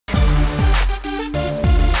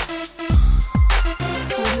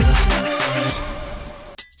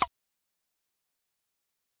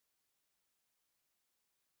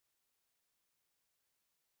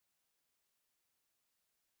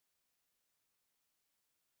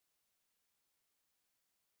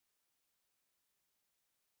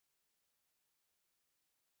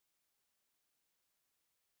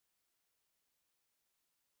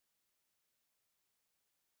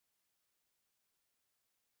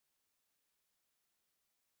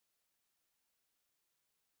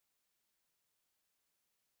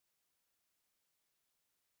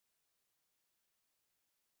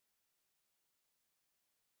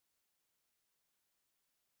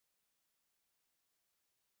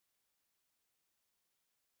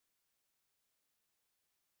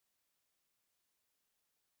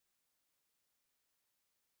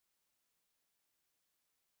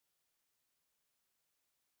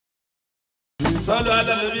صلوا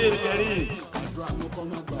على النبي الكريم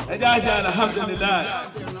اجازي الحمد لله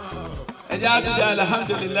اجازي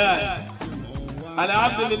الحمد لله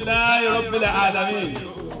الحمد لله رب العالمين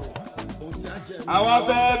àwa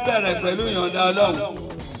fẹ́ bẹ̀rẹ̀ pẹ̀lú ìyọ̀ǹda Ọlọ́run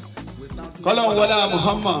kọ́lọ́run wọlé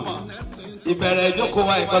Muhammad ìbẹ̀rẹ̀ ìjókòó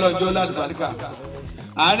wa ìkọlọ́run jó lálùbáríkà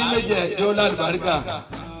àárín méjì jó lálùbáríkà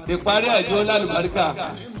ìparí ẹ̀jọ́ lálùbáríkà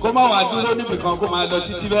kó má wàá dúró níbì kan kó máa lọ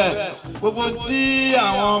títí bẹ́ẹ̀ gbogbo tí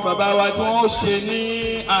àwọn bàbá wa tí wọ́n ṣe ní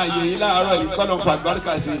ààyè yìí láàárọ̀ yìí kọ́ ló ń fa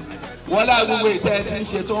àlùbáríkà sí wọ́n lá gbogbo ìtẹ́ tí ń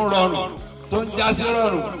ṣe tó ń rọrùn tó ń já sí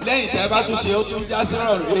rọrùn lẹ́yìn tẹ́ bá tún ṣe ó tún já sí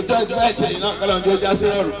rọrùn ètò ẹ̀jọ́ ẹ̀ṣẹ̀ yìí náà kọ́ ló ń jó já sí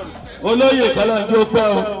rọrùn olóyè kọ́ ló ń jó pẹ́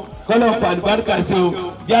o kọ́ ló ń fa àlùbáríkà sí o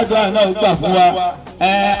jáde àná ó gbà fún wa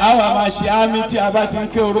àwọn máa ṣe àmì tí a bá ti ń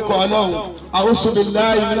ké orúkọ Ọlọ́run a'udhu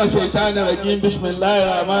billahi minash shaitanir rajim bismillahir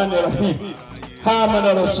rahmanir rahim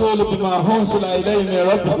amana rasulu bima unzila ilayhi min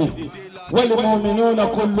rabbih wal mu'minuna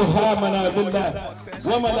kulluhum amana billahi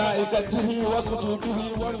wa malaikatihi wa kutubihi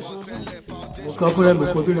wa rusulihi. Kakure mo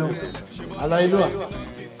fobi na alailoa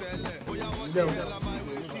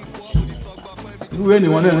ruwe ni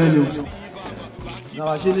wọ́n na ni o na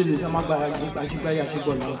wa se le le ma gba ya se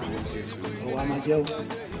bo na wa ma je o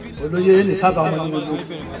olóyè ẹni kábàámọ̀ ní gbogbo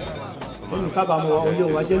ẹni kábàámọ̀ oyè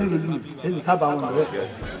wa jẹ́ nílùú ẹni kábàámọ̀ rẹ̀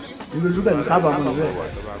nílùú bẹ́ẹ̀ ni kábàámọ̀ rẹ̀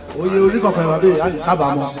oyè orí kankan wà bẹ́ẹ̀ ẹni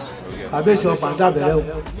kábàámọ̀ àbẹ́ ìṣe ọ̀pá dábẹ̀rẹ̀ o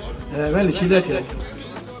mẹ́rin sílẹ̀ tẹ̀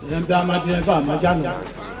ẹ̀ ń bẹ́ amadé bá amájánu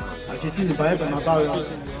àṣetí nìfà ẹ̀bẹ̀ máa bá wa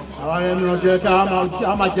àwọn ẹni ránṣẹ́ tí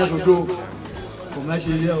a máa jẹ́ dodo kò má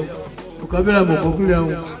ṣe yẹ o kò bẹ̀rẹ̀ mọ̀ fún kílẹ̀ o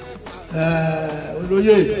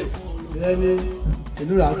olóyè ẹni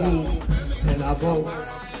ìlú ràdùn ẹ̀ làbọ̀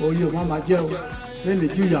oyè wọn máa jẹ́ o lẹ́nu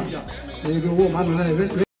ìjúyà lẹ́nu owó máa nù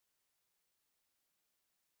lẹ́nu.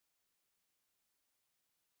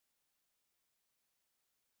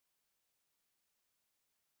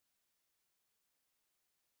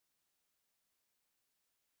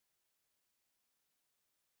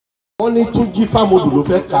 wọ́n ní Túnjí Fámodù ló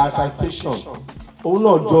fẹ́ ka citation òun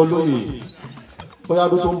náà jọ lóye bóyá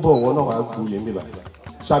ló tó ń bọ̀ wọ́n náà wàá gbu yèmí là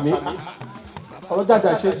sàmì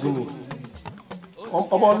ọlọ́jàjà ṣèjì ni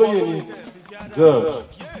ọmọ olóyè ni good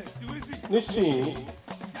nísìnyí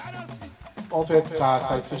wọ́n fẹ́ ka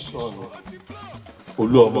citation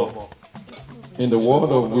OLU-OMO. In the word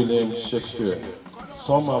of William Shakespeare,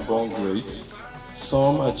 some are born great,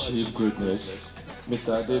 some achieve greatness.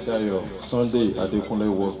 Mr. ADEDAYO Sunday Adekunle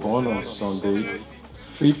was born on Sunday,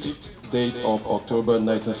 5th date of October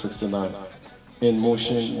 1969, in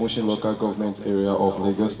Mushin local government area of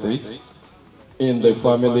Lagos State, in the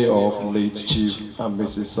family of late Chief and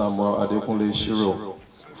Mrs. Samuel Adekunle Shiro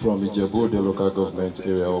from Ijebu, the local government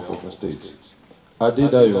area of Ogun State.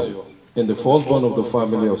 ADEDAYO, in the firstborn of the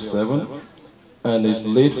family of 7, and his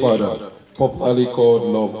late father, popularly called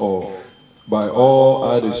Dayo-Loveall, by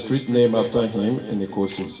all had a street name after him in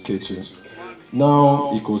Ikosi, Ketu.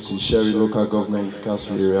 Now Ikosi Sherry local government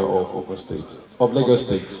council area of Lagos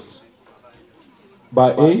State.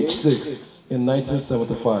 By age 6 in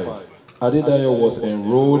 1975, ADEDAYO was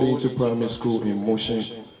enrolled into primary school in Mushin,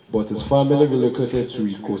 but his family relocated to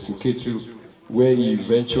Ikosi, Ketu, where he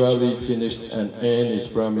eventually finished and earned his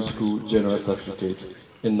primary school general certificate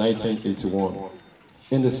in 1981.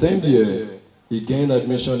 In the same year, he gained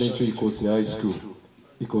admission into Ikosi High School,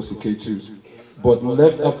 Ikosi Ketu, but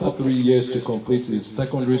left after 3 years to complete his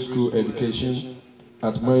secondary school education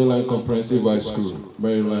at Maryland Comprehensive High School,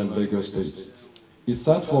 Maryland, Lagos State. He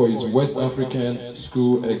sat for his West African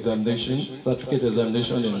School certificate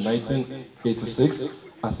examination in 1986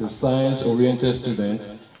 as a science-oriented student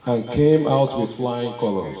and came out with flying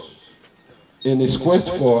colors. In his quest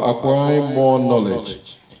for acquiring more knowledge,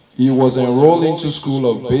 he was enrolled into School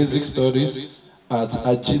of Basic Studies at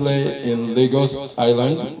Ajile in Lagos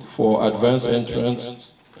Island for advanced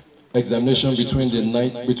entrance examination between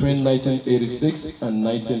 1986 and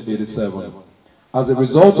 1987. As a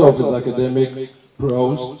result of his academic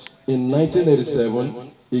prowess, in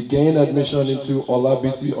 1987, he gained admission into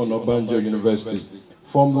Olabisi Onabanjo University,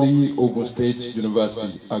 formerly Ogun State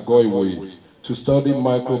University, Agoiwoye, to study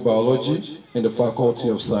microbiology in the Faculty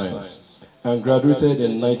of Science, and graduated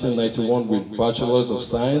in 1991 with Bachelor's of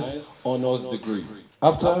Science Honours degree.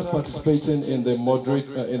 After participating in the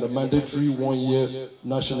mandatory one-year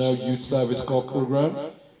National Youth Service Corps program,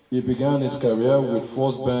 he began his career with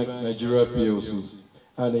First Bank Nigeria PLC,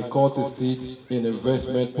 and he caught his teeth in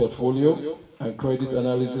investment portfolio and credit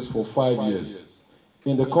analysis for 5 years.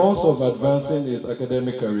 In the course of advancing his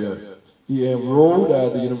academic career, he enrolled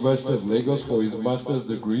at the University of Lagos for his master's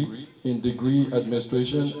degree in degree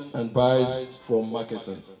administration and bias for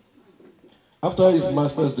marketing. After his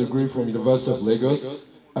master's degree from University of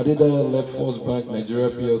Lagos, Adedayo left First Bank Nigeria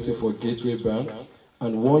PLC for Gateway Bank,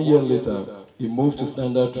 and 1 year later, he moved to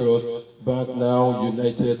Standard Trust Bank, now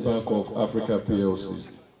United Bank of Africa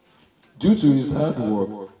PLC. Due to his hard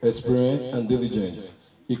work, experience, and diligence,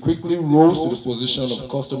 he quickly rose to the position of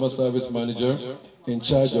Customer Service Manager in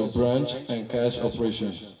charge of branch and cash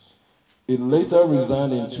operations. He later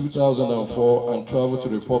resigned in 2004 and traveled to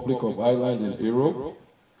the Republic of Ireland in Europe.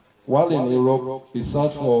 While in Europe, he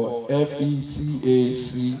sat for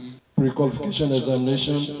FETAC pre-qualification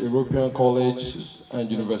examination, European colleges and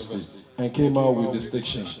universities, and came out with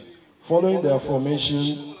distinction. Following the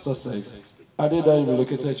aforementioned success, Adedayo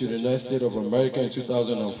relocated to the United States of America in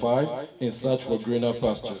 2005 in search for greener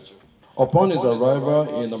pastures. Upon his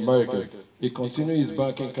arrival in America, he continued his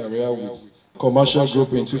banking career with Commercial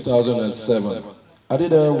Group in 2007.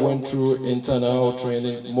 Adedayo went through internal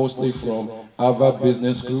training mostly from Harvard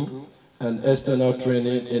Business School and external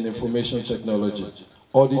training in information technology,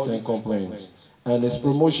 audit and compliance. And his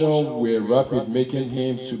promotion were rapid, making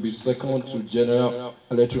him to be second to General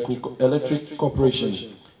Electric Corporation,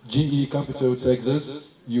 GE Capital,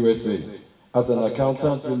 Texas, USA, as an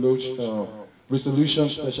accountant resolution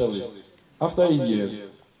specialist. After a year,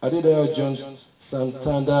 Adedayo joined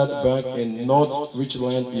Santander Bank in North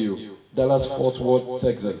Richland Hill, Dallas-Fort Worth,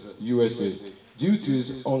 Texas, USA. Due to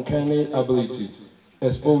his uncanny ability,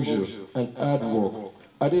 exposure, and hard work,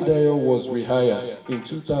 Adedayo was rehired in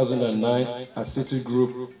 2009 at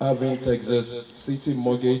Citigroup, having Texas City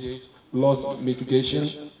Mortgage, Loss Mitigation,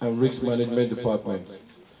 and Risk Management Department.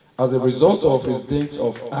 As a result of his dint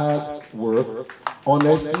of hard work,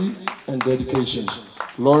 honesty, and dedication,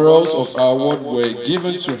 laurels of award were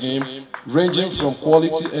given to him, ranging from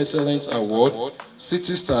Quality Excellence Award,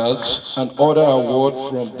 City Stars, and other awards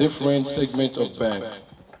from different segments of bank.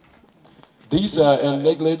 These are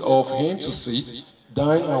enabled of him to sit,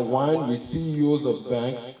 dine, and wine with CEOs of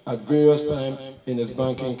bank at various times in his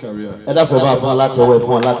banking career.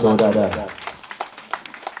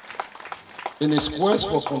 In his quest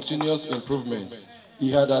for continuous improvement,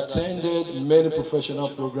 he had attended many professional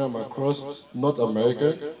programs across North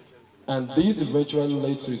America, and these eventually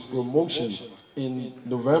led to his promotion in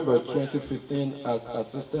November 2015 as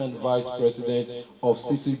Assistant Vice President of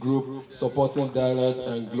Citigroup, supporting direct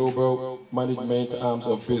and global management arms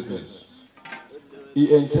of business.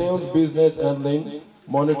 He entails business handling,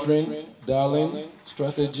 monitoring, dialing,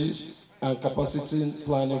 strategies, and capacity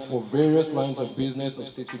planning for various lines of business of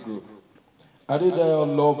Citigroup. Adedayo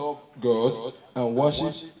loved God and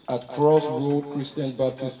worshipped at Crossroad Christian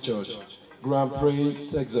Baptist Church, Grand Prairie,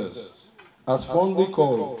 Texas. As fondly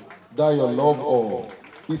called, Dayo-Loveall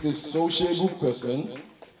is a sociable person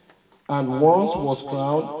and once was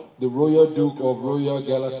crowned the Royal Duke of Royal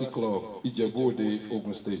Galaxy Club, Ijebu-Ode,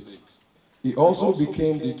 Ogun State. He also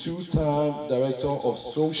became the two-time Director of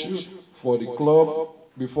Social for the club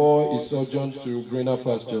before his sojourn to greener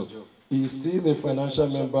pastures. He is still a financial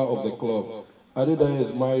member of the club. Adedayo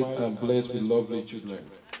is married and blessed with lovely children.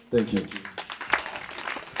 Thank you.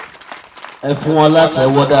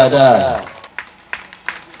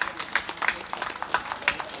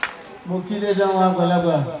 Mo kí lé dáwọn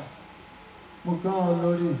àgbàlagbà, mo kàn ọ́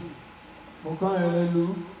lórí, mo kàn ọ́ lẹ́lú,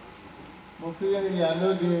 mo kí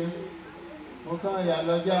ìyálóde, mo kàn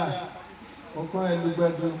ìyálọ́jà, mo kàn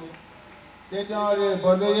ẹlúgbẹ́dù. Dédé ọ̀rẹ́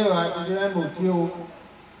ìbọ̀lóyè wà nílẹ̀ mo kí o,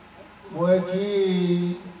 mo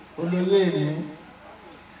kí olóyè ní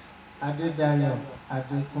Adédayọ̀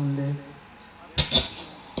Adékúnlé.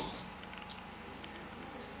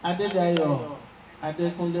 Adédayọ̀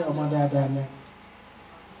Adékúnlé ọmọ dáadáa ni.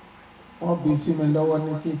 Wọ́n bí sí mi lọ́wọ́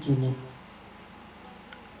ní Kétu ni.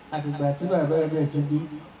 Àtìgbà tí bàbá ẹ̀ bẹ̀ ti bí,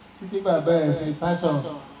 títí bàbá ẹ̀ fi fásọ̀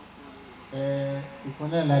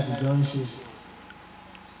ìpínlẹ̀ ládìjọ́ ń ṣe.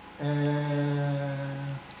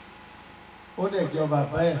 Ó dẹ̀ jọ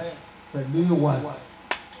bàbá ẹ̀ pẹ̀lú ìwà.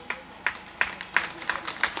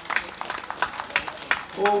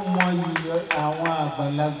 Ó mọyì àwọn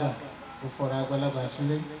àgbàlagbà, kò fọ̀rọ̀ àgbàlagbà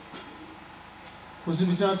sílẹ̀. Kò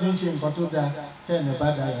síbi tí wọ́n ti ń ṣe nǹkan tó dáa tẹ́ẹ̀nì bá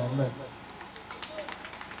dayọ̀ ń bẹ̀.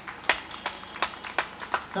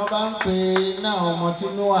 Tí wọ́n bá ń pe náà ọmọ tí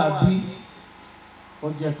Nóà bí, ó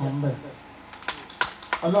jẹ́ kan bẹ̀.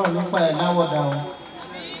 Ọlọ́run ló pa ẹ̀ láwọ̀dà o,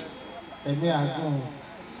 ẹ̀mí àgùn o.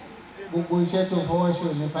 Gbogbo iṣẹ́ tó fọwọ́ ṣe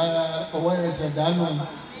ò ní fara ọwọ́ ẹsẹ̀ dánù.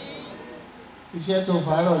 Iṣẹ́ tó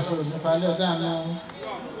fàárọ̀ ṣe ò ní falẹ̀ dánù.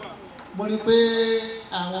 Mo rí pé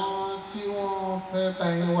àwọn tí wọ́n fẹ́ bá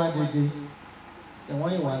yín wá dédé,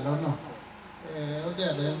 ẹ̀wọ̀n ìwà lọ́nà. Ó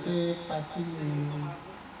dẹ̀rẹ̀ pé pátí ni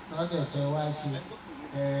wọ́n dẹ̀ fẹ́ wá sí.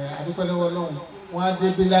 Adúpẹ́ lọ́wọ́ Ọlọ́run, wọ́n á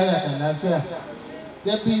débí láyà àtàláfíà.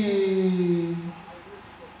 Gẹ́gẹ́ bí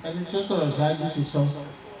ẹni tó sọ̀rọ̀ ṣáájú ti sọ,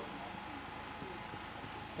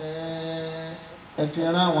 ẹ ti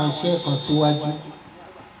rán àwọn iṣẹ́ kan síwájú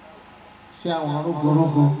sí àwọn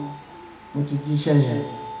rúgbòrógbò mo ti jíṣẹ́ yẹn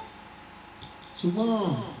ṣùgbọ́n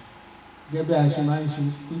gẹ́gẹ́ bí a ṣe máa ń ṣe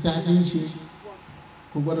níta tí ń ṣe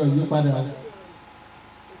kò gbọ́dọ̀ yí padà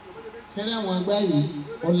ṣẹlẹ̀ àwọn ẹgbẹ́ yìí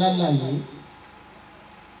ó lálàyé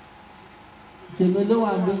tèmi ló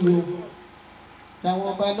wà níbí yìí o táwọn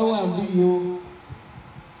ọba ló wà níbí yìí o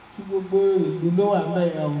tí gbogbo ìlú ló wà ńbẹ̀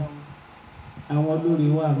yẹn o àwọn olórí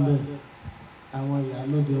wà ńbẹ̀ àwọn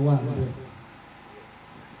ìyálóde wà ńbẹ̀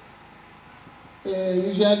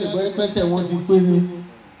iṣẹ́ àlèbọ̀ pẹ́sẹ̀ wọn ti pé mi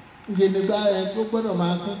ṣe nígbà tó gbọ́dọ̀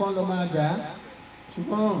máa kún kán lọ máa dà á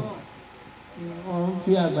ṣùgbọ́n wọ́n ń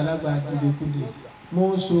fi àgbàlagbà kùdìkùdì mo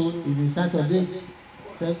ń so ìlú sátọ̀dé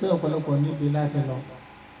tẹ́ pé ọ̀pọ̀lọpọ̀ níbi láti lọ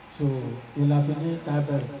so ìlàfin ní ká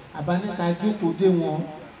bẹ̀rẹ̀ àbáníkà jókòó dé wọn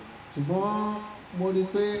ṣùgbọ́n mo rí i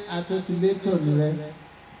pé atọ́tìlétọ̀ rẹ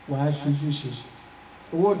wàá ṣojú ṣe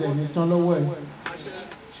owó dẹ̀ ní tán lọ́wọ́ ẹ̀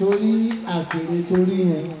sórí àkèrè torí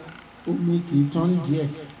yẹn omi kì í tán díẹ̀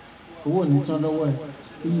owó ní tán lọ́wọ́ ẹ̀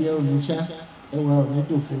iye òní ṣá ẹwà òní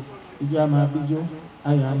dòfo ibi a máa bíjó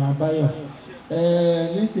ayọ̀ a máa báyọ̀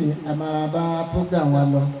nísìnyí a máa bá program wa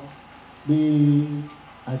lọ bí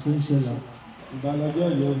a ṣe ń ṣe lọ. ìbálọ́jọ́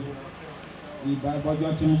yìí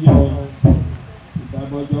ìbábọ́jọ́ tí ń jẹ́ ọ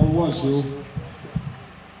ìbábọ́jọ́ ń wọ̀ sí o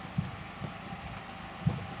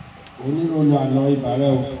onírúurú àná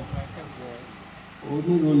ìbàrẹ̀ o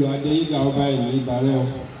onírúurú adéyíga ọba ìlú ìbàrẹ̀ o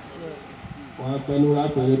wọn pẹ̀lú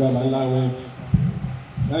rápẹ̀lú bàbá ńlá wọn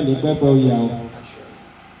láti pẹ́pẹ́ oyè o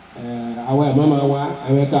àwọn ẹ̀mọ́ máa wá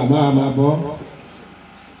àwọn ẹ̀ka máa bọ́.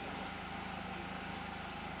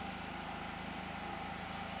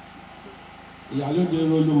 ìyálóde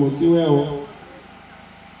rolu mo kíwẹ́ o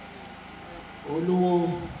olúwo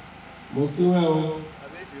mo kíwẹ́ o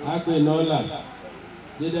ápè nọ́ọ̀là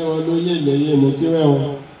dídẹ́ wọn ló yé lèyé mo kíwẹ́ o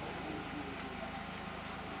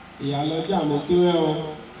ìyálọ́jà mo kíwẹ́ o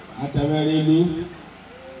àtẹ̀mẹ́rin ìlú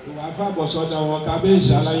ìwà fàbọ̀sọ̀dọ̀ wọn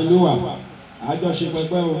kábíyèsí ara ìlú wà àjọṣe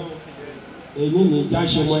pẹpẹ o èyí ní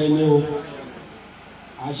jáṣe mọ ẹni o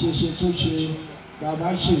àṣeṣe túnṣe bàbá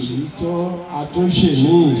ṣèyí tó àtúnṣe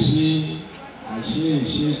míì sí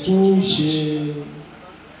àṣeṣe túnṣe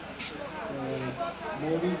mo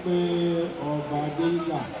rí pé ọba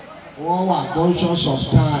adéyà wọ́n wà conscious of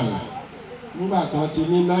time nígbà tó ti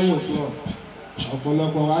ní 9 o'clock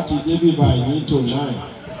ọ̀pọ̀lọpọ̀ wa ti débí báyìí tó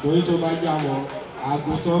 9 torí tó bá já wọn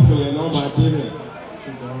aago tó pèyẹ náà máa débẹ̀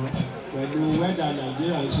ṣùgbọ́n pẹ̀lú wẹ́dà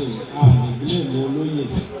nàìjíríà ṣe ìbílẹ̀ ní olóyè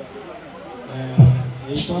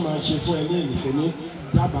èyí tó máa ṣe fún ẹ ní èyí kò ní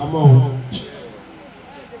dábàámọ̀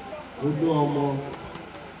olú ọmọ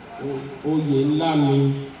oyè ńlá ni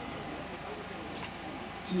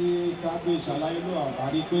tí kábíyèsí aláyélú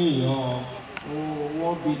àbárí pé èèyàn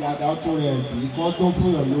wọ́n bí dáadáa tó rẹ̀ bí kọ́ tó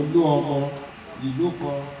fún yàn lólú ọmọ ìlú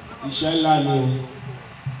kan iṣẹ́ ńlá ni o.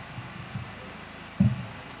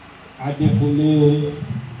 Adékúnlé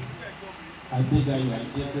Adédayọ̀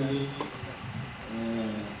Adékúnlé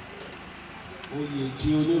oyè tí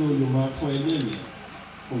onírúurú máa fún ẹ léèrè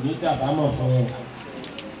kò ní dàbámọ̀ fún ẹ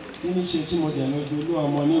kí ní ṣe tí mo dẹ̀ lójú olú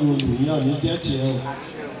ọmọ onírúurú yàn ní jẹ́ tiẹ̀ o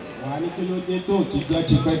wàá ní kí ló dé tó ti jẹ́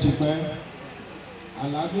tipẹ́tipẹ́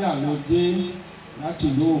àlàáfíà ló dé láti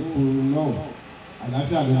ìlú òkun náà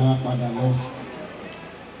àlàáfíà ló wá padà lọ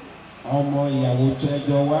ọmọ ìyàwó tó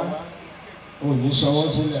ẹjọ́ wá ò ní sọwọ́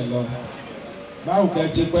sílẹ̀ lọ báwo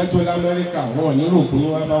kẹ́ ti pẹ́ tó lamẹ́ríkà wọn ò ní rò pé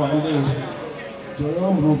wọ́n bá wà lé o torí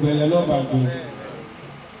wọ́n rò bẹ̀rẹ̀ náà bá dùn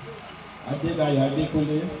Adédayọ̀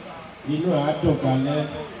Adékúnlé inú ẹ̀ á dùn kalẹ̀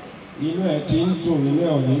inú ẹ̀ ti ń dùn inú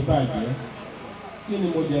ẹ̀ ò ní bàjẹ́ kí ni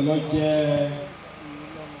mo dẹ̀ lọ jẹ́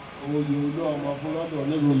oyè olú ọmọ fún lọ́dọ̀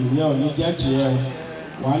onírúurú yẹn ò ní jẹ́ tiẹ̀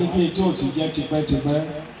wà ní kí tó ti jẹ́ tipẹ́tipẹ́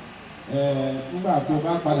nígbà tó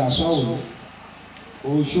bá padà sọ̀rọ̀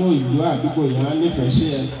oṣó ìlú àdúgbò yẹn á nífẹ̀ẹ́ sí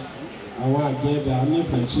ẹ àwọn àjẹbẹ̀ á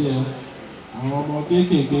nífẹ̀ẹ́ sí ẹ àwọn ọmọ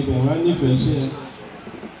kéékèèké bẹ̀ wọ́n á nífẹ̀ẹ́ sí ẹ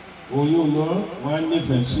oyún náà wọ́n á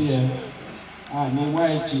nífẹ̀ẹ́ sí ẹ àní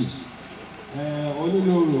wáìtì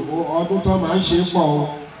onírúurú ọdún tó máa ń ṣe pọ̀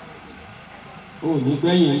o ò ní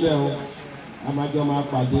gbẹ̀yìn bẹ́ẹ̀ o amájọ́ máa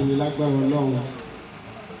pàdé ní lágbára Ọlọ́run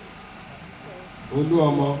olú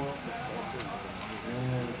ọmọ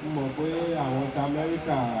mọ̀ pé àwọn ti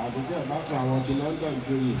Amẹ́ríkà àbújá ìbátan àwọn ti London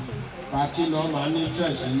joyè pàtí náà máa ní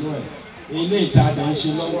interest nínú ẹ̀ ilé ìtajà ń ṣe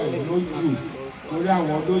lọ́wọ́ ẹ̀ lójú torí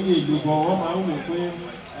àwọn olóyè ìlú gan wọ́n máa ń wò pé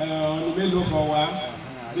ọ̀nà mélòó kan wá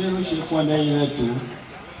bí ó ṣe pọ̀ lẹ́yìn rẹ̀ tó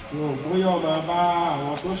bóyá ọmọ bá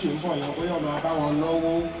àwọn tó ṣe ń bọ̀ yẹn bóyá ọmọ bá wọn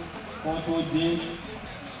náwó kán tó dé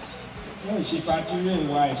wọ́n ṣe pàtí rẹ̀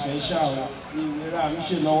wá essential ìlera ń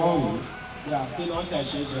ṣe lọ́wọ́ òun kí náà tẹ̀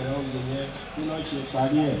ṣe bẹ̀rẹ̀ oyè yẹn kí náà ṣe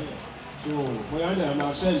parí ẹ̀ so bóyá náà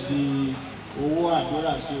máa ṣẹ́ẹ̀sì owó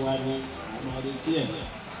àdúrà sí wa ní àmọ́ retí ẹ̀.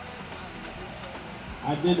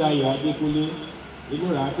 Adédayọ̀ Adékúnlé inú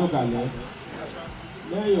rẹ̀ àdókàlẹ̀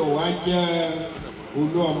lẹ́yìn òwá jẹ́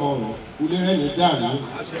Olú-Ọmọ Kulé rẹ̀ ní dàrú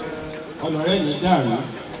ọ̀nà rẹ̀ ní dàrú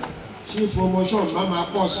ṣí promotion máa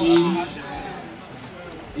pọ̀ sí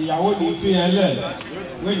ìyàwó ní fi ẹ lẹ̀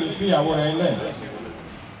wé ní fi ìyàwó rẹ̀ lẹ̀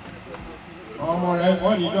ọmọ rẹ̀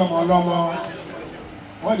wọ́n ní dọ́mọ ọlọ́mọ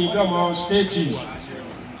wọ́n ní dọ́mọ stéètì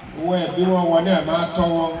owó ẹ̀bí wọn wọn náà máa tọ́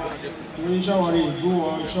wọn torí iṣẹ́ wọn rí ìlú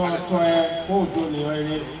wọn iṣẹ́ wọn tọ́ ẹ kóòdù nìyẹn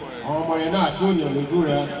rí àwọn ọmọ rẹ̀ náà tó yàn lójú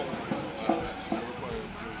rẹ̀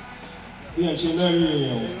bí ẹ ṣe lẹ́rìí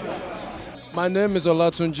èèyàn. My name is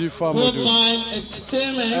Olatunji Famodu,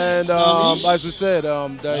 and as you said, Dayo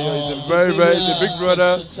is a he's a big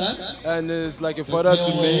brother, and is like a father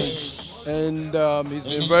to me, and he's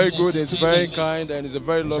been very good, he's very kind, and he's a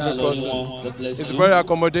very loving person. He's very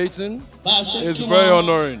accommodating, he's very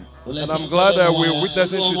honoring, and I'm glad that we're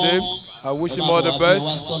witnessing today. I wish him all the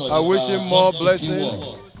best, I wish him more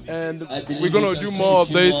blessings, and we're going to do more of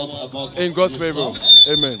this in God's favor.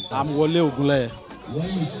 Amen. I'm OLU-OMO.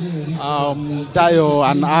 Dayo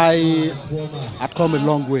and I had come a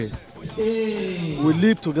long way. We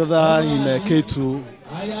lived together in K2.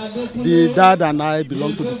 The dad and I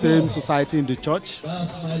belong to the same society in the church.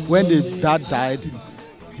 When the dad died,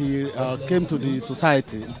 he came to the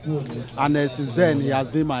society, and since then he has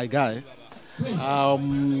been my guy.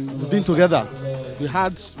 We've been together. We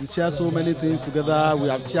shared so many things together. We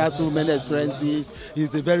have shared so many experiences.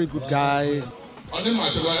 He's a very good guy.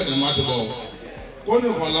 Ó ní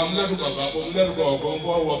ìkànnì amúlẹ́dùkọ̀gbà kó múlẹ́dùkọ̀ ọ̀gbọ́n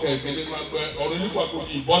bọ́ wọ kẹ̀kẹ́ ní máa gbẹ ọ̀rọ̀ nípa kò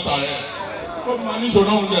kì í bọ́ta rẹ̀. Ó máa ní ìṣòro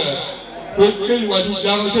náà ń jẹ pé kéyìn wájú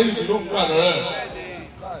jarun ṣé ìsìn ló ń gbà lọ́rẹ̀.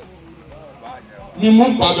 Mi mú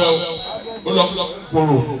pàbẹ́ o lọ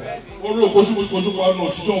kòrò ó lọ kóṣùkóṣù pa ọ̀nà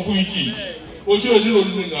òtítọ́ fún ìjì oṣù òsì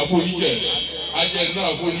lòlù náà fún ìjẹ ajẹ náà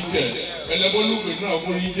fún ìjẹ ẹlẹ́bọ́lùgbè náà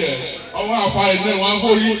fún ìjẹ ọwọ́ àfàì náà wọ́n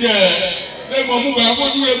fún ìjẹ lẹ́gbọ̀n mú bẹ́ẹ̀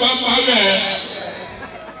fojú rẹ̀ bá má bẹ́ẹ̀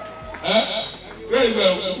lẹ́yìn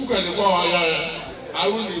bẹ́ẹ̀ kúkẹ́ ní fún àwọn aya rẹ̀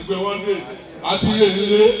àwọn ìgbé wọn dé àti ilé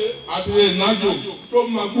nílé àti ilé ìnájò tó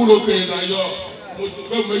máa kúrò kéré náà yọ mo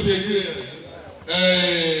bẹ́ẹ̀ mo ṣe yí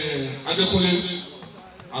Adékúnlé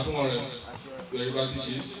àtúnwọ̀n rẹ̀ lẹ́yìn bá ti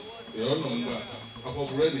ṣe ẹ̀yọ́ náà ń gbà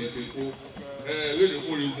afọkùnrin ní èké kó wéèdè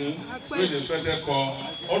kórìkún wéèdè fẹ́fẹ́ kọ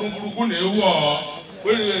ọdún burúkú ní ewu ọ̀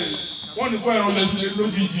wọ́n ní fún ẹ̀rọ lẹ́sílẹ̀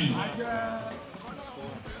lójijì.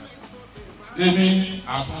 Èmi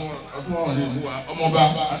àfúnwọ̀n lè mú wa ọmọba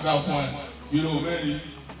adá fún ẹ ìrò mẹ́rin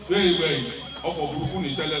lẹ́yìn gbẹ̀yìn ọkọ̀ burúkú ní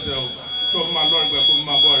ìṣẹ́lẹ̀ṣẹ̀ o tí o máa lọ́rọ̀ gbẹ̀ kó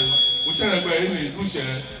máa bọ̀ rí o ṣẹlẹ̀gbẹ̀ yìí ní ìlú ìṣẹ̀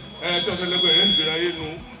tí o ṣẹlẹ̀gbẹ̀ yìí ní ìbíra yìí nu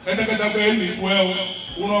ẹ̀ẹ́dẹ́gbẹ̀dẹ́gbẹ̀ yìí ní ìkú ẹ̀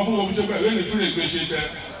o rán fún omi ṣẹ́gbẹ̀ yìí ní ìfúrè gbé ṣe tẹ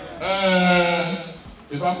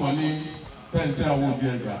ìbákan ní tẹ́ǹtẹ́ àwọn òbí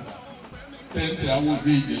ẹ̀gà tẹ́ǹtẹ́ àwọn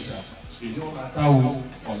òbí ìjẹ̀ṣà èyí ọ̀rọ̀ táwo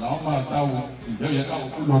ọ̀là ọmọ àtàwo ìjẹ́ yẹ káwọn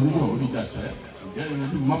kó lọ nílò oríjà tẹ́ ìjẹ́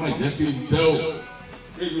ìrìn mọ́mọ́ ìjẹ́ kí n tẹ́ o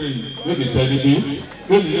lónìí tẹ́ níbí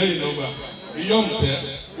lónìí lẹ́yìn lọ́gbà ìyọ́m tẹ́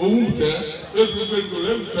owó tẹ́ lóṣù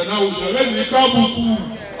lẹ́yìn tẹ́ náà oṣù lẹ́yìn ká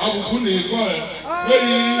àbùkù ní ikọ́ ẹ̀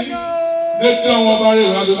lẹ́yìn lẹ́tọ́ wọn bá rí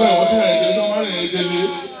ìwádìí báyìí wọ́n ti rẹ̀ ẹ̀jẹ̀ tó máa rìn ẹ̀jẹ̀ lé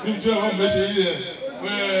níbi tí wọ́n mẹ́sẹ̀ yìí ẹ̀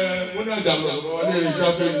wọ́n ní àjàlọ̀ bàbá ní èrè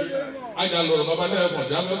jáfẹ́ àjàlọ̀ bàbá ní ẹ̀fọ̀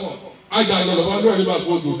jáfẹ́fọ̀ àjàlọ̀ bàbá ní ẹ̀rí bàbá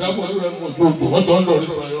odò jáfọ́ ní ẹ̀fọ̀ odò wọ́n jọ ń lọ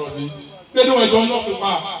nípa ẹ̀rọ ni nínú ẹ̀jọ̀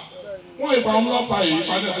ọlọ́pàá wọ́n ìpa ọlọ́pàá yìí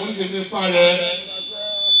padà wọ́n ní kéde pa rẹ̀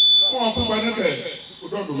wọ́n fún panẹ́kẹ̀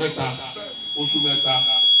ọdọ́dún mẹ́ta oṣù mẹ́ta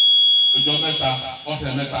ọjọ́ mẹ́ta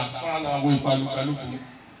ọ̀sẹ̀ mẹ́ta fúnra làwọn ìpalùkálùkù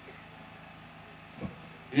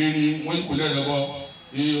èrè wọ́n kò lẹ́rẹ̀ bọ́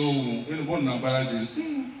iye ohun nínú bọ́ọ̀nù àgbàlagé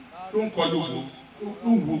tó ń kọ́ lóko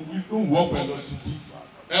tó ń wọ́ pẹ̀lú títí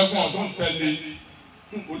ẹ̀fọn tó ń tẹ̀lé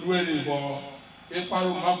olúwẹ̀rẹ̀ ìbọn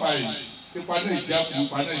ìparun mápa yìí ìpaná ìjákù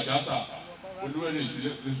ìpaná ìjásà olúwẹ̀rẹ̀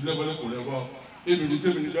ìṣúlẹ̀bọ̀lẹ̀ kò lẹ́bọ̀ èmìnì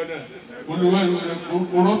tèmìnì lọ́dẹ̀ olúwẹ̀rẹ̀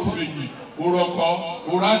orọ́tùmẹ̀yì orọ́kọ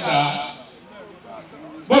orádà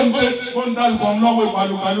bọ́ǹdàlùkọ́ ńlọ́wọ́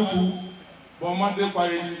ìpalùkálùkù bọ́ọ̀mádé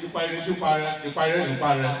ìpayẹ̀rẹ̀ tó ìpayẹ̀rẹ̀ nípa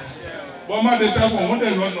rẹ̀ bọ́ọ̀mádé tẹ́fọ̀ wọ́n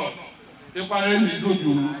dẹ̀ lọ́nà ìpayẹ̀rẹ̀ ní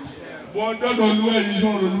lójú bọ́ọ̀dọ́dọ̀ olúwẹ̀rẹ̀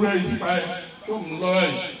ìṣòro olúwẹ̀rẹ̀ ìpayẹ̀ tó mú lọ́wọ́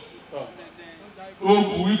yìí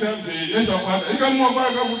oògùn wíkẹ́ǹdì yẹ́sọ̀ padà ìkẹ́ mú ọgbà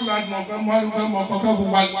ẹ̀kẹ́ fún láti mọ̀ ọ̀kẹ́ mọ́ ẹ̀kẹ́ mọ́ ọ̀kẹ́ fún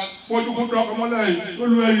wa pọ́júkú tó ọkọ̀ mọ́lẹ̀ yìí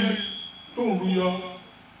olúwẹ̀rẹ̀ tó ń rúyọ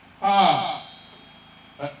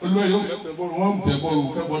olúwẹ̀rẹ̀ yóò tẹ̀ bọ́ọ̀rù wọ́n tẹ̀ bọ́ọ̀rù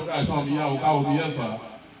kẹ́bọ̀ àìsàn ìyàwó káwọn ìyẹ́fà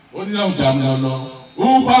ó ní àwùjá mi lọ. Ó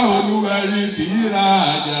bá olúwẹ̀rí kì í ra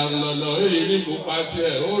àjà lọ̀lọ̀ èyí ní kò pa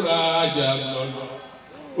tiẹ̀ ó ra àjà lọ̀lọ̀.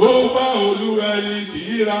 Ó bá olúwẹ̀rí kì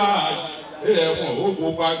í ra àjà ẹ̀wọ̀n ó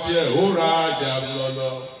pupa tiẹ̀ ó ra àjà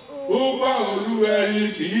lọ́lọ́. Ó bá olúwẹ̀rí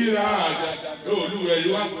kì í ra àjà olúwẹ̀rí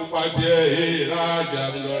wá pupa tiẹ̀ ra àjà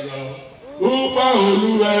lọ́lọ́. Ó bá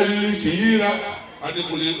olúwẹ̀rí kì í ra.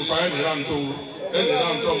 Adékúnlé pupa ẹni rántó ẹni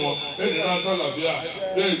rántó mọ ẹni rántó làbíà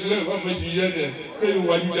lẹ́yìn tí lẹ́yìn fún méjì yẹn dẹ̀ kéyìn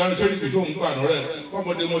wájú jáde sẹ́yìn kì í tó ń gbà nù rẹ̀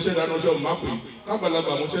kọ́mọdé mo ṣẹ́ dáná ṣẹ́ òun má pè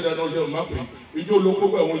kágbàlagbà mo ṣẹ́ dáná ṣẹ́ òun má pè ijó olóko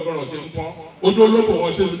bẹ̀ wọ́n ìgbọràn ṣe ń pọ́n ojú olóko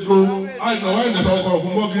wọn ṣe ń dúró àìsàn wáyé nìkan ọkọ̀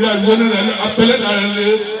ògùn mọ́gìrì àdúgbò nílẹ̀ apẹ̀lẹ́dà rẹ̀ lé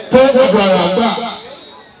tó ọ̀dọ̀ àrà gbà.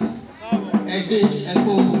 Ẹ ṣe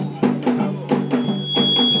ẹ̀kọ́ mu.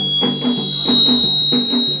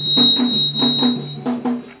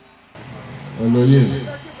 Olóyè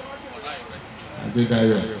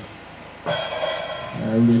Adédayọ̀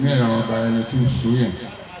ẹ̀rù ní ìran ọba ẹni tí ń sùúyàn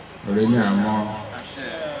ọ̀rẹ́ ní àmọ́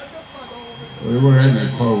owó rẹ̀ ní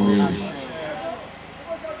kọ́ òwe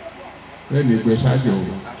rẹ̀ ní gbé ṣáàjò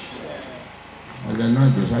ọ̀lẹ́ náà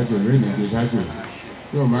gbé ṣáàjò rẹ̀ ní gbé ṣáàjò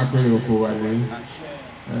yóò má pé oko wa ní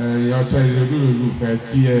ọtọ́ ìlú fẹ́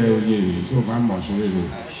kí ẹ oyè rẹ̀ tí ó má mọ̀ sí rere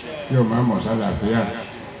yóò má mọ̀ sálàáfíà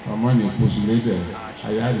ọmọ ní kùsù lédè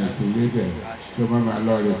àyà ní kù lédè tí ó má má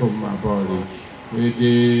lọ rẹ̀ kó má bọ́ rẹ̀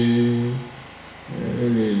èdè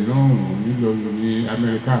èrè lóhùn nílò ní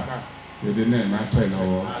Amẹ́ríkà èdè náà má tẹ̀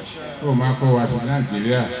lọ́wọ́ ó má kó wa sí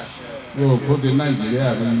Nàìjíríà yóò kó dé Nàìjíríà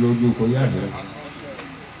lójú kó yàtọ̀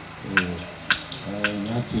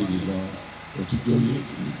láti ìlọ òtítọ́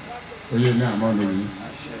oyè ní àmọ́ lórí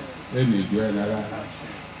ẹnì ìjọ ẹ̀ nára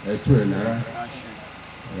ẹ̀tú ẹ̀ nára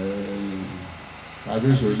tàbí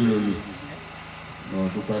ìṣòjú lórí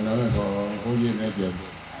ọ̀dùnkàn náà ẹ̀fọ́ oyè nẹ́jẹ̀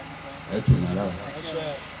ẹ̀tú nára.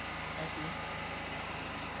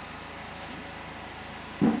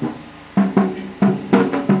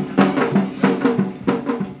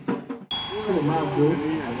 Tó máa gbó,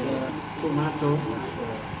 tó máa tọ́,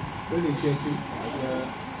 ó lè ṣe sí.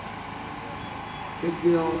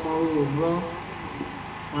 Kékeré ọmọ òwúrọ̀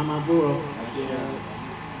máa máa gbóòrọ̀.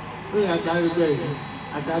 Ó lè àtàrí bẹ́ẹ̀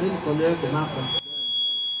àtàrí ìkọlé ẹ̀kọ́ máa kọ́.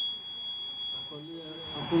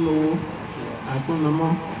 Àkúnlówó,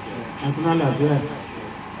 àkúnnamọ́, àkúnnálàbíà.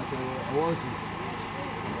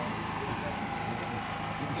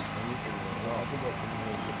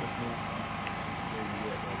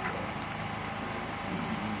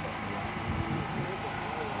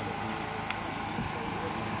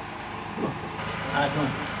 Adùn,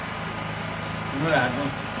 inú rẹ̀ adùn.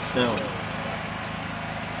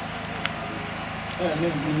 Ní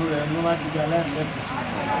ìgbìmọ̀ rẹ̀ ló má dìgbà láàrin lẹ́kọ̀ọ́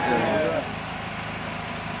sí.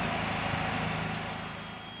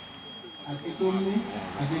 Àti tó ní,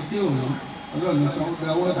 àti tí ò ní, Ọlọ́run sọ ó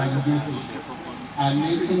dáwọ́ ìbànújẹ́ Jésù.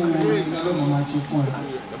 Àlékún orin lọ́lọ́run máa ṣe fún ẹ.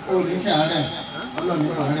 Ó ní ṣàárẹ̀,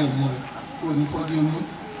 Ọlọ́run fàárẹ̀ mú ẹ. Ó ní fọ́jú mú,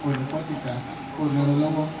 ó ní fọ́tìta, ó ní ọrọ̀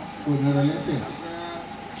lọ́wọ́, ó ní ọrọ̀ lẹ́sẹ̀.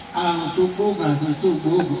 Àrùn tó gbóògùn àti tó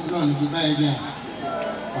gbóògùn Ọlọ́run ti báyìí jà.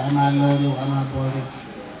 Wàá máa lọ rí, wàá máa bọ̀ rí.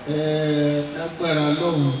 Agbára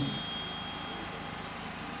lọ́hùn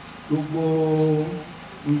gbogbo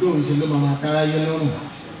ndó ìṣe ló máa káráyé lọ́rùn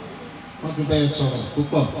wọ́n ti bẹ́ẹ̀ sọ̀rọ̀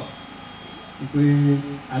púpọ̀ pé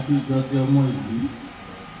àti ìjọba ọmọ ìlú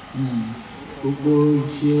gbogbo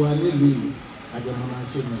ìṣe wa nílùú yìí àjọmọ̀ máa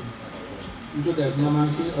ṣe mọ̀ nítorí ẹ̀gbọ́n máa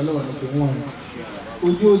ṣe ọlọ́wọ́ ló fi wọ́n ẹ̀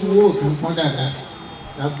ojú owó kan pọ́n dáadáa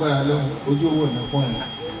lágbára lọ́hùn ojú owó ní pọ́n ẹ̀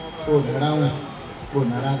kò ní ráwọ̀n kò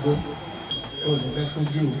ní rágó kò ní fẹ́ kún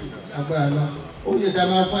jù agbára lọ oyè tá a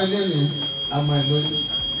máa fún ilé mi àmọ́ ẹ̀ lórí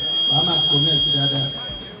wàá máa sọ náà sí dáadáa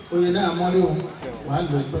oyè náà mọ́lé òun wàá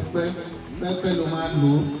lò pẹ́pẹ́ ló máa lò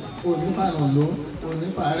ó onífàànà lò ó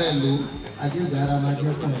onífàárẹ̀ lò ó àjíǹde ara máa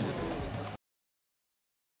jẹ́ fún ẹ̀.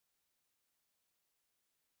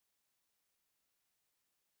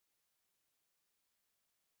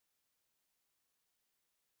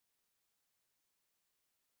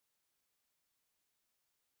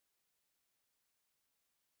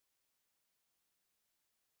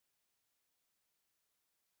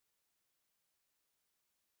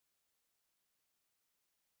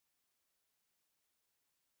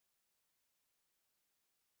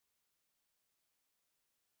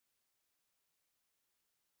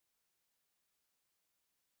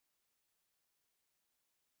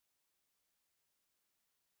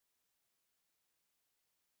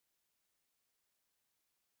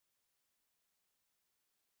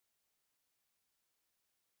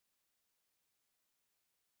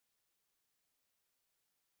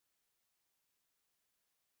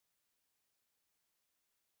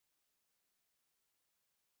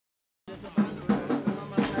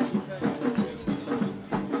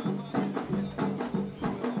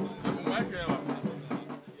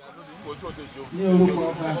 Ní orúkọ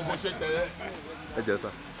ọba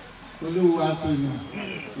olówó àfihàn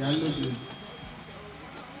ìyálóde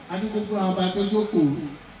adigungun àwọn ọba tó jókòó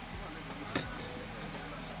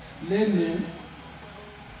lẹ́nu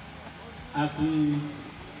àfi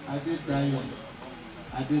Adédayọ̀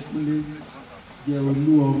Adékúnlé jẹ́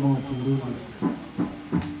Olú-Ọmọ of IROLU.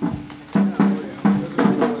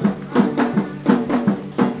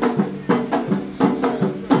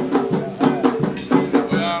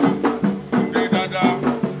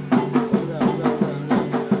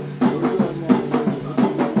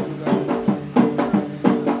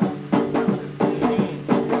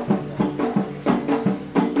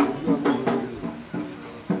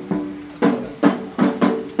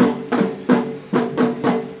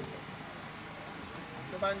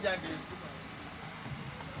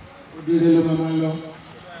 Odile ló máa lọ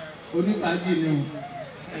onífàájì ni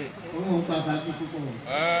o wọn pa fàájì púpọ̀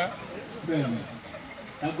bẹ́ẹ̀ ni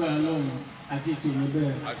lágbára lọ́run àti ètò ní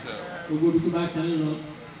bẹ́ẹ̀ gbogbo ibi tó bá ti ń lọ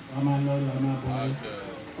wọ́n máa lọ wọ́n máa bọ̀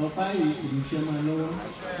ọ́ ọ̀pá yìí ìrìnsẹ̀ máa lọ́wọ́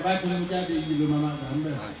tó bá ti ń jáde yìí ló máa gbà ń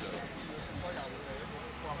bẹ̀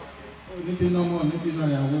onífinà ọmọ onífinà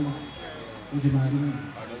ìyàwó ó ti máa rí mi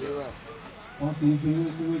wọ́n kì í fi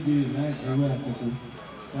wíwé de láì ṣẹ́wé àkókò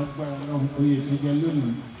lágbára lọ́run oyè tó jẹ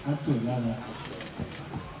lónìí á tò lára.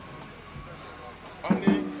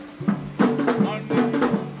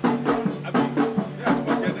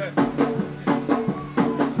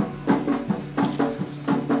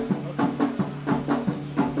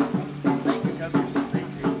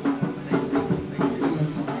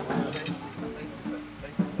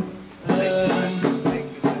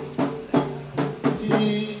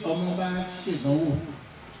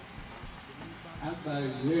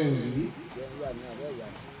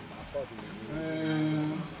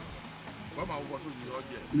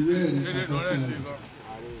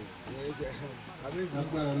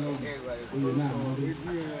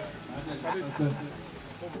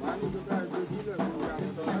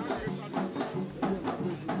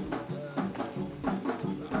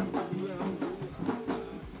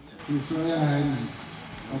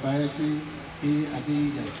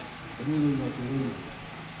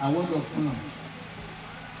 Award of honor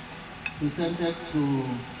presented to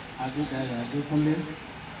Adedayo Adekunle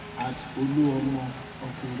as OLU-OMO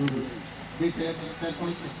of IROLU, dated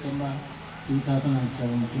 2nd September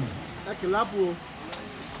 2017.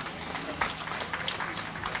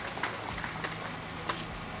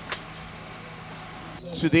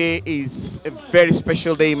 Today is a very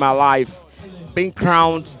special day in my life. Being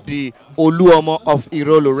crowned the OLU-OMO of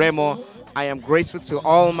IROLU REMO. I am grateful to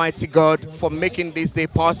Almighty God for making this day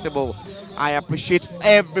possible. I appreciate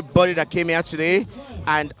everybody that came here today,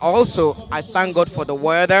 and also I thank God for the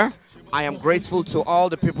weather. I am grateful to all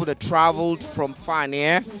the people that traveled from far and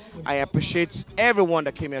near. I appreciate everyone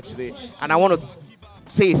that came here today, and I want to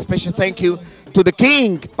say a special thank you to the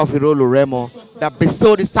King of IROLU REMO that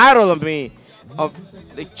bestowed this title on me, of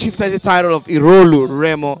the chieftaincy title of IROLU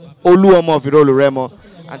REMO, OLU-OMO of IROLU REMO,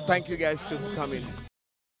 and thank you guys too for coming.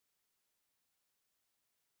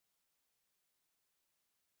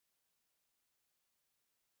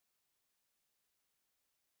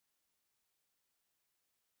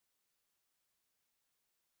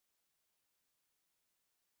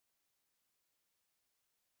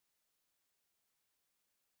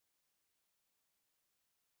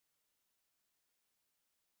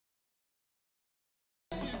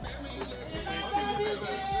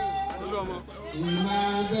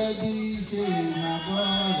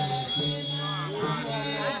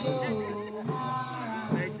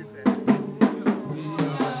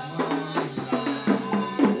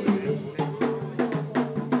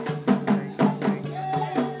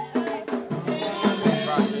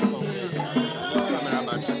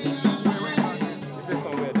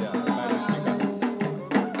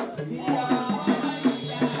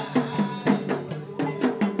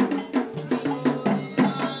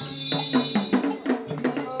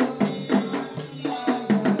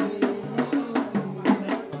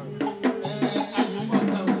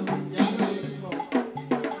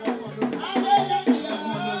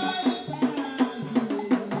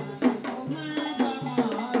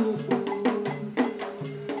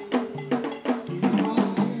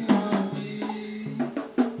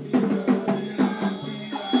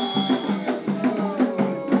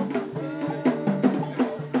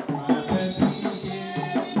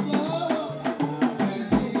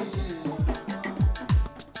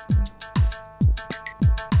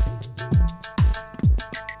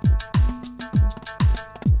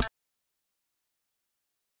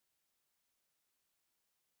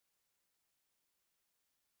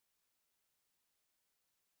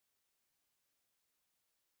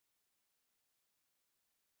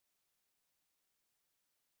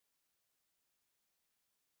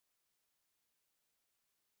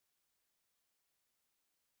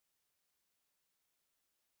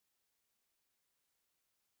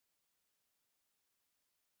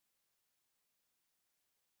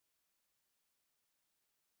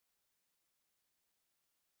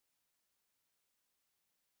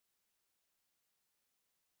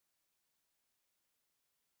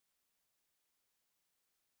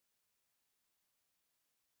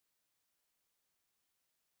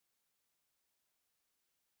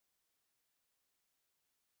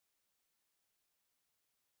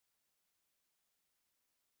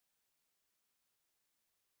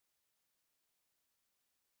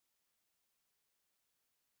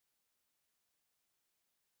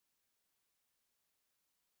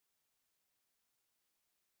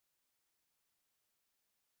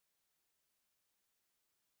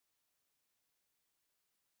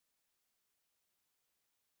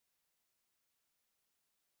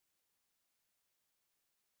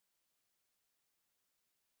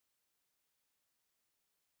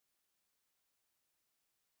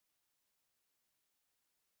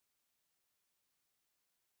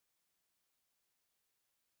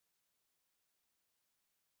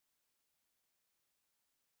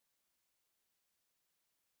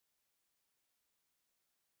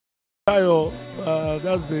 Tayo,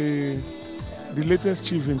 that's the latest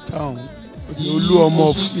chief in town, the OLU-OMO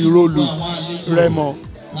of IROLU REMO.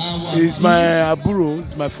 He's my aburo,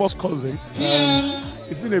 he's my first cousin.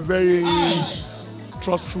 He's been a very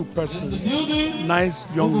trustful person, nice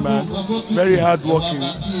young man, very hardworking,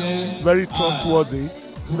 very trustworthy,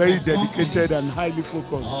 very dedicated and highly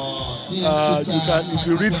focused. If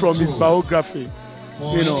you read from his biography,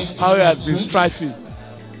 you know how he has been striving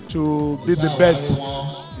to be the best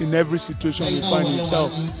in every situation he finds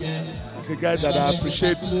himself. He's a guy that I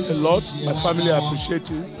appreciate a lot. My family appreciate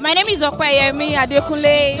him. My name is Dayo-Loveall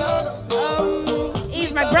Adekunle.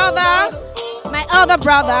 He's my brother, my elder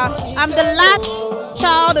brother. I'm the last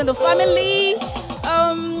child in the family.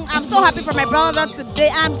 I'm so happy for my brother today.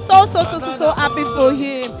 I'm so happy for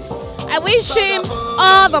him. I wish him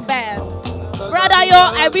all the best. Brother Yo,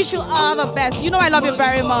 I wish you all the best. You know I love you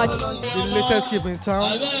very much. The latest chief in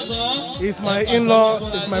town. He's my in-law,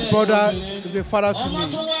 he's my brother, he's a father to me.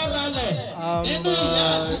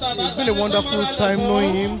 It's been a wonderful time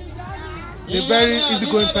knowing him. He's a very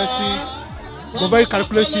easygoing person, but very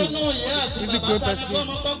calculative. Easygoing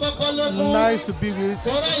person, nice to be with,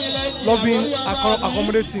 loving,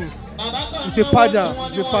 accommodating. He's a father,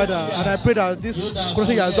 and I pray that this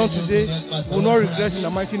coronation he has done today will not regret in the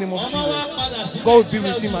mighty name of Jesus. God will be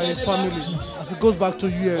with him and his family as he goes back to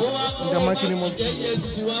US in the mighty name of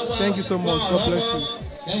Jesus. Thank you so much. God bless you.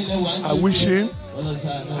 I wish him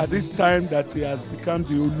at this time that he has become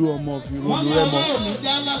the OLU-OMO of IROLU REMO.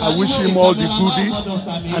 I wish him all the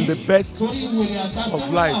goodies and the best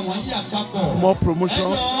of life. More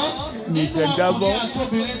promotion in his endeavor,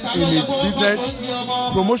 in his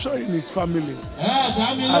business, promotion in his family.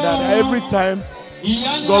 And that every time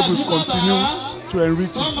God will continue to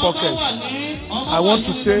enrich his pocket. I want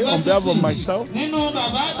to say on behalf of myself and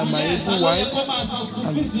my able wife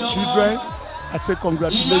and children, I say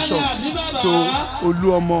congratulations to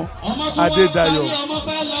OLU-OMO Adedayo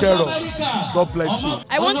Shero. God bless you.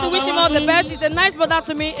 I want to wish him all the best. He's a nice brother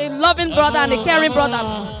to me, a loving brother and a caring brother.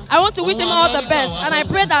 I want to wish him all the best, and I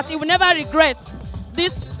pray that he will never regret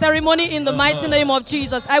this ceremony in the mighty name of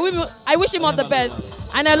Jesus. I wish him all the best,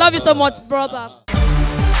 and I love you so much, brother.